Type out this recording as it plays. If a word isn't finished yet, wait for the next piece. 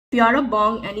If you are a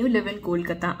bong and you live in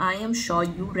Kolkata, I am sure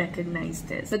you recognize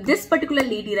this. So this particular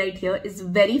lady right here is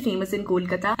very famous in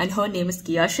Kolkata and her name is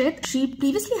Kia Sheth. She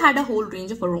previously had a whole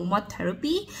range of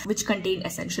aromatherapy which contained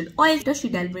essential oil. She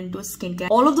delved into skincare.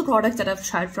 All of the products that I've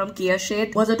tried from Kia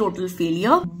Sheth was a total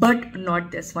failure, but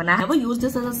not this one. I never used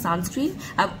this as a sunscreen.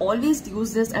 I've always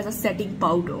used this as a setting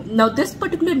powder. Now this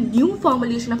particular new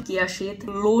formulation of Kia Sheth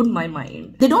blew my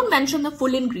mind. They don't mention the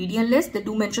full ingredient list. They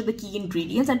do mention the key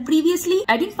ingredients, and previously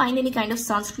I didn't find any kind of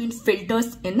sunscreen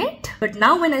filters in it, but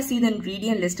now when I see the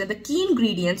ingredient list and the key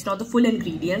ingredients, not the full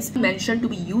ingredients, mentioned to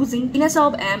be using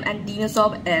Dinasob M and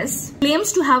Dinasob S,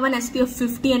 claims to have an SPF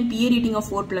 50 and PA rating of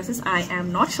 4+. I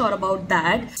am not sure about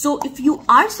that. So if you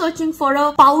are searching for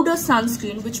a powder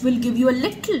sunscreen which will give you a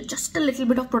little, just a little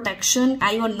bit of protection,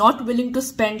 and you are not willing to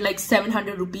spend like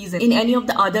 700 rupees in any of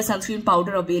the other sunscreen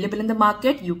powder available in the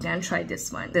market, you can try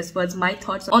this one. This was my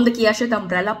thoughts on the Kia Sheth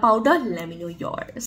umbrella powder. Let me know yours.